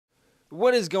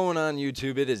What is going on,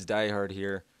 YouTube? It is Diehard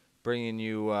here, bringing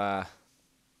you the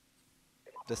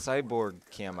cyborg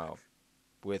camo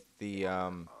with the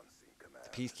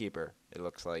Peacekeeper. It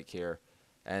looks like here,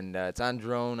 and it's on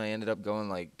drone. I ended up going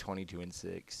like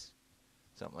 22-6,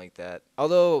 something like that.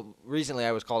 Although recently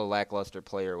I was called a lackluster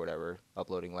player or whatever,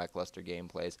 uploading lackluster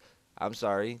gameplays. I'm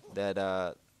sorry that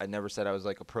I never said I was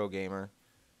like a pro gamer.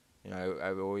 You know,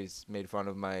 I've always made fun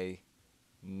of my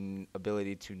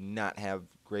ability to not have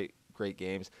great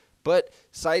games. But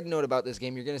side note about this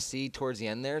game, you're going to see towards the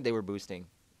end there, they were boosting.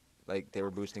 Like, they were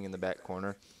boosting in the back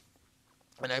corner.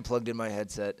 And I plugged in my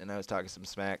headset, and I was talking some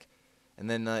smack. And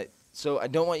then, so I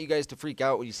don't want you guys to freak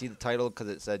out when you see the title because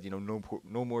it said, you know,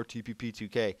 no more TPP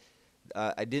 2K.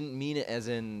 I didn't mean it as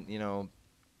in, you know,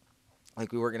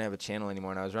 like we weren't going to have a channel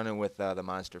anymore. And I was running with the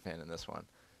Monster Fan in this one.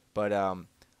 But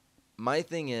my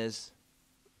thing is,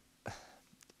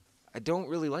 I don't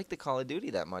really like the Call of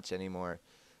Duty that much anymore.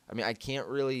 I mean, I can't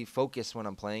really focus when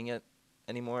I'm playing it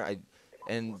anymore.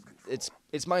 And it's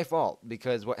my fault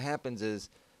because what happens is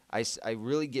I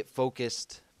really get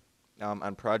focused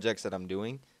on projects that I'm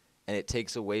doing, and it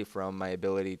takes away from my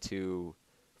ability to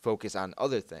focus on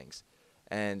other things.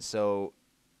 And so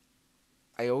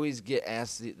I always get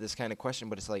asked this kind of question,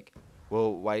 but it's like,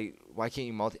 well, why can't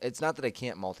you multi? It's not that I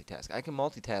can't multitask. I can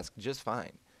multitask just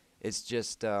fine. It's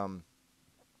just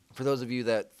for those of you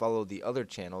that follow the other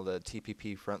channel, the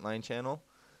TPP Frontline channel,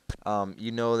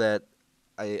 you know that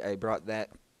I brought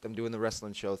that. I'm doing the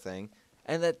wrestling show thing,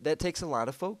 and that takes a lot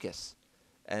of focus,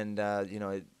 and you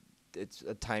know it's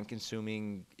a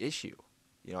time-consuming issue.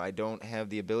 You know, I don't have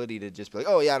the ability to just be like,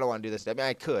 oh yeah, I don't want to do this today. I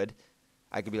mean,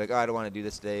 I could be like, oh, I don't want to do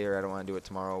this today, or I don't want to do it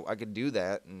tomorrow. I could do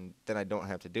that, and then I don't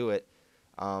have to do it.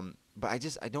 But I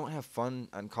don't have fun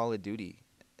on Call of Duty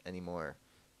anymore,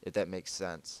 if that makes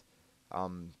sense.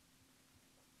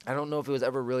 I don't know if it was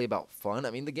ever really about fun. I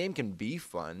mean, the game can be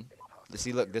fun.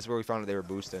 See, look, this is where we found out they were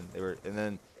boosting. And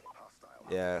then,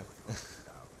 yeah,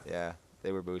 yeah,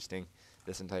 they were boosting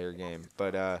this entire game.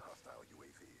 But,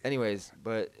 anyways,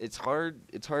 but it's hard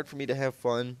for me to have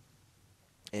fun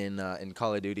in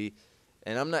Call of Duty.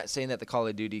 And I'm not saying that the Call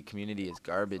of Duty community is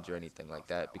garbage or anything like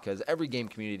that, because every game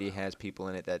community has people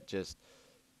in it that just,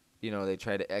 you know, they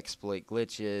try to exploit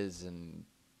glitches and,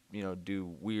 you know,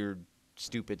 do weird,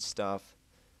 stupid stuff.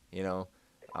 You know,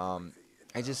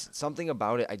 something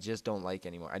about it I just don't like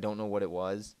anymore. I don't know what it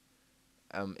was.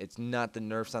 It's not the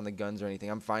nerfs on the guns or anything.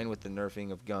 I'm fine with the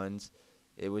nerfing of guns.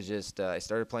 It was just I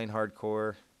started playing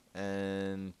hardcore,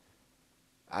 and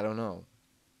I don't know.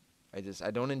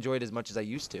 I don't enjoy it as much as I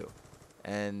used to,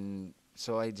 and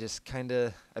so I just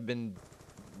I've been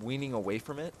weaning away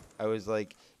from it. I was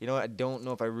like, you know what, I don't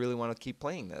know if I really want to keep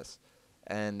playing this,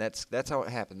 and that's how it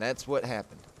happened. That's what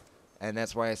happened. And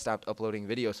that's why I stopped uploading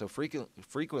videos so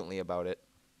frequently about it.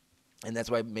 And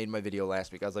that's why I made my video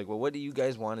last week. I was like, well, what do you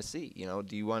guys want to see? You know,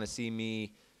 do you want to see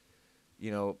me, you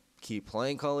know, keep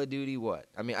playing Call of Duty? What?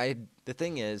 I mean, the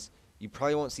thing is, you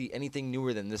probably won't see anything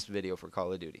newer than this video for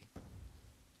Call of Duty.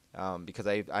 Because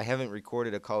I haven't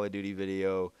recorded a Call of Duty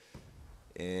video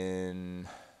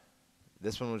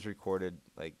this one was recorded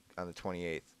like on the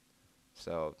 28th.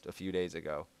 So a few days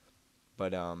ago.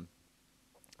 But,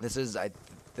 this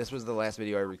was the last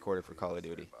video I recorded for Call of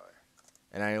Duty,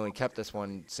 and I only kept this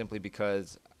one simply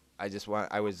because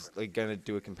I was like gonna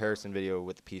do a comparison video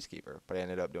with the Peacekeeper, but I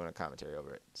ended up doing a commentary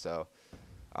over it. So,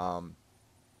 but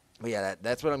yeah,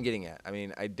 that's what I'm getting at. I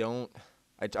mean,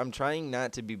 I'm trying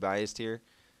not to be biased here,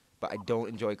 but I don't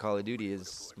enjoy Call of Duty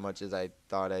as much as I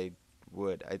thought I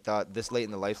would. I thought this late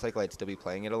in the life cycle I'd still be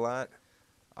playing it a lot,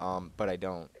 but I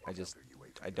don't.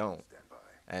 I don't,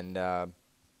 and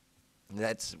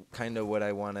that's kind of what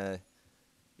I want to,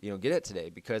 you know, get at today,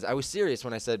 because I was serious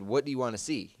when I said, what do you want to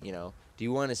see? You know, do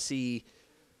you want to see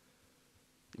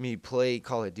me play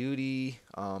Call of Duty?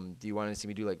 Do you want to see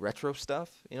me do like retro stuff?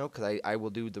 You know, because I will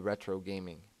do the retro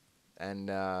gaming,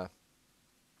 and I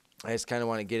just kind of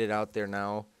want to get it out there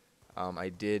now. I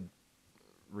did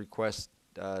request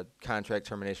contract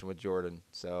termination with Jordan,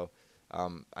 so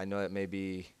I know that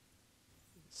maybe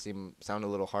sound a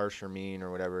little harsh or mean or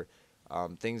whatever.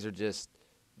 Things are just,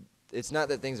 it's not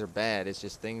that things are bad, it's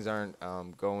just things aren't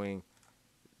going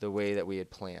the way that we had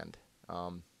planned.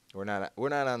 We're not at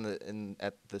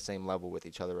the same level with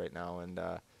each other right now, and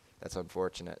that's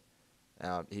unfortunate.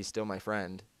 He's still my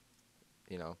friend,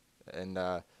 you know, and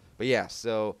but yeah,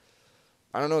 so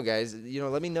I don't know, guys, you know,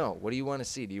 let me know. What do you want to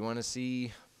see? Do you want to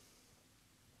see,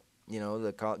 you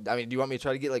know, I mean, do you want me to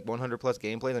try to get like 100 plus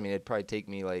gameplays? I mean, it'd probably take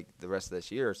me like the rest of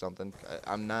this year or something.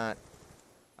 I'm not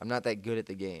that good at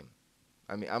the game.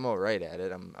 I mean, I'm all right at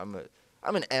it.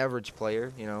 I'm an average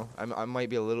player, you know. I might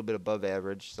be a little bit above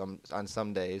average on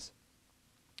some days,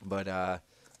 but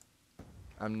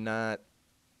I'm not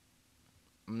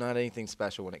anything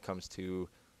special when it comes to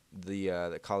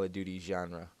the Call of Duty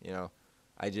genre, you know.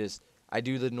 I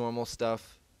do the normal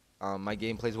stuff. My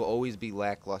gameplays will always be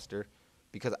lackluster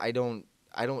because I don't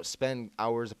spend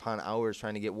hours upon hours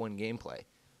trying to get one gameplay.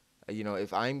 You know,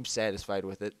 if I'm satisfied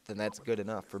with it, then that's good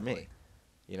enough for me.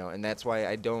 You know, and that's why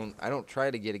I don't try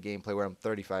to get a gameplay where I'm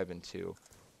 35-2. You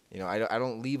know, I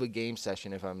don't leave a game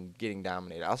session if I'm getting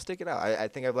dominated. I'll stick it out. I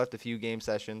think I've left a few game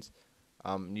sessions.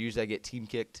 Usually I get team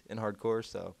kicked in hardcore,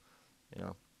 so you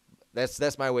know,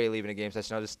 that's my way of leaving a game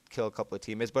session. I'll just kill a couple of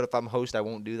teammates. But if I'm host, I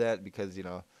won't do that because you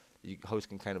know, host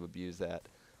can kind of abuse that.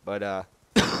 But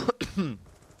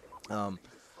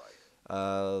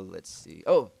let's see.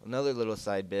 Oh, another little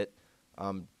side bit.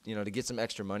 You know, to get some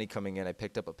extra money coming in, I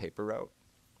picked up a paper route,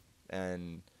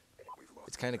 and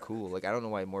it's kind of cool. Like, I don't know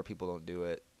why more people don't do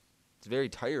it. It's very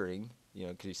tiring, you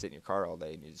know, because you sit in your car all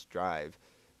day and you just drive,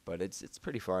 but it's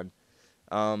pretty fun.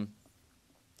 But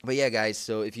yeah, guys.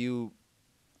 So if you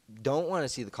don't want to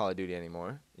see the Call of Duty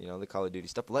anymore, you know, the Call of Duty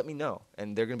stuff, let me know,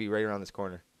 and they're gonna be right around this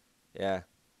corner. Yeah,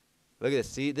 look at this.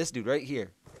 See this dude right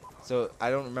here. So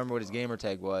I don't remember what his gamer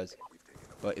tag was,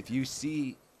 but if you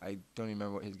see, I don't even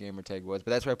remember what his gamer tag was,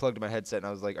 but that's where I plugged in my headset and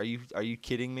I was like, "Are you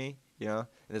kidding me?" You know? And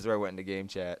this is where I went into game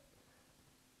chat.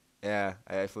 Yeah,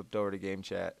 I flipped over to game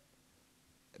chat.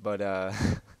 But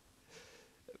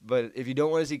but if you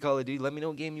don't want to see Call of Duty, let me know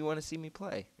what game you want to see me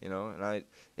play. You know, and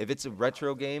if it's a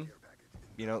retro game,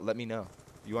 you know, let me know.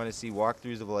 You want to see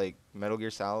walkthroughs of like Metal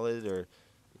Gear Solid or,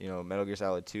 you know, Metal Gear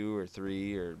Solid 2 or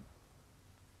 3 or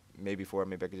maybe 4.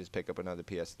 Maybe I could just pick up another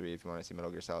PS3 if you want to see Metal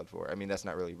Gear Solid 4. I mean, that's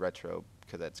not really retro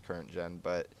because that's current gen,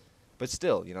 but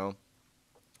still, you know,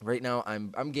 right now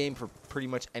I'm game for pretty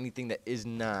much anything that is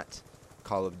not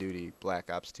Call of Duty Black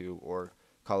Ops 2 or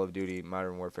Call of Duty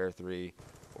Modern Warfare 3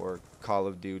 or Call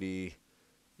of Duty,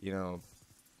 you know,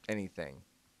 anything.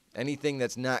 Anything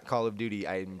that's not Call of Duty,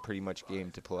 I'm pretty much game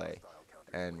to play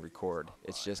and record.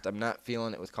 It's just I'm not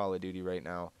feeling it with Call of Duty right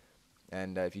now.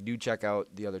 And if you do check out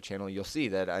the other channel, you'll see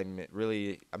that I'm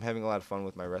having a lot of fun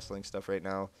with my wrestling stuff right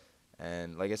now.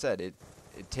 And like I said, it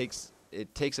takes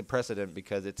a precedent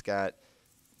because it's got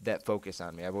that focus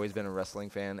on me. I've always been a wrestling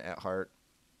fan at heart,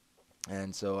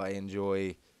 and so I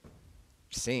enjoy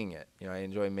seeing it. You know, I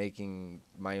enjoy making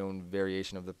my own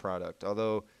variation of the product.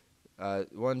 Although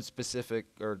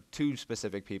two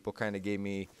specific people kind of gave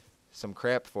me some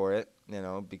crap for it, you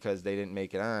know, because they didn't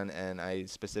make it on, and I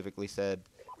specifically said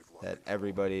that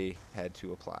everybody had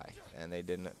to apply, and he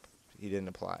didn't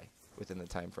apply within the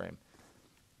time frame.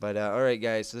 But all right,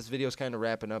 guys, so this video is kind of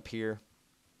wrapping up here.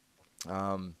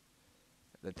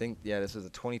 I think, yeah, this was a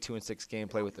 22-6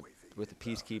 gameplay with the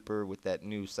Peacekeeper with that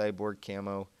new cyborg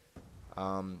camo.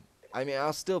 I mean,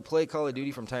 I'll still play Call of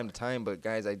Duty from time to time, but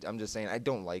guys, I'm just saying I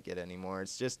don't like it anymore.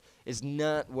 It's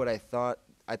not what I thought.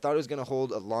 I thought it was gonna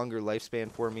hold a longer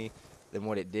lifespan for me than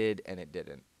what it did, and it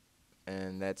didn't.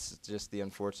 And that's just the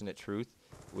unfortunate truth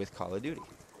with Call of Duty.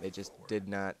 It just did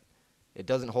not. It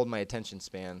doesn't hold my attention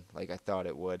span like I thought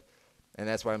it would, and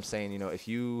that's why I'm saying, you know, if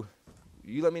you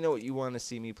let me know what you want to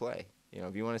see me play. You know,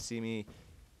 if you want to see me,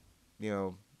 you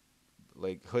know,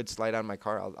 like hood slide on my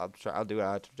car, I'll do it.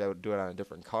 I'll do it on a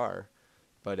different car,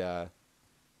 but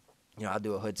you know, I'll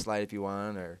do a hood slide if you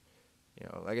want, or you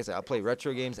know, like I said, I'll play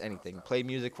retro games, anything, play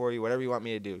music for you, whatever you want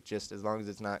me to do, just as long as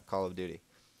it's not Call of Duty.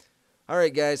 All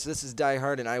right, guys, so this is Die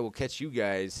Hard, and I will catch you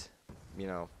guys, you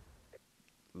know,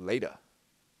 later.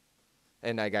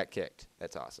 And I got kicked.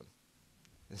 That's awesome.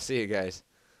 See you guys.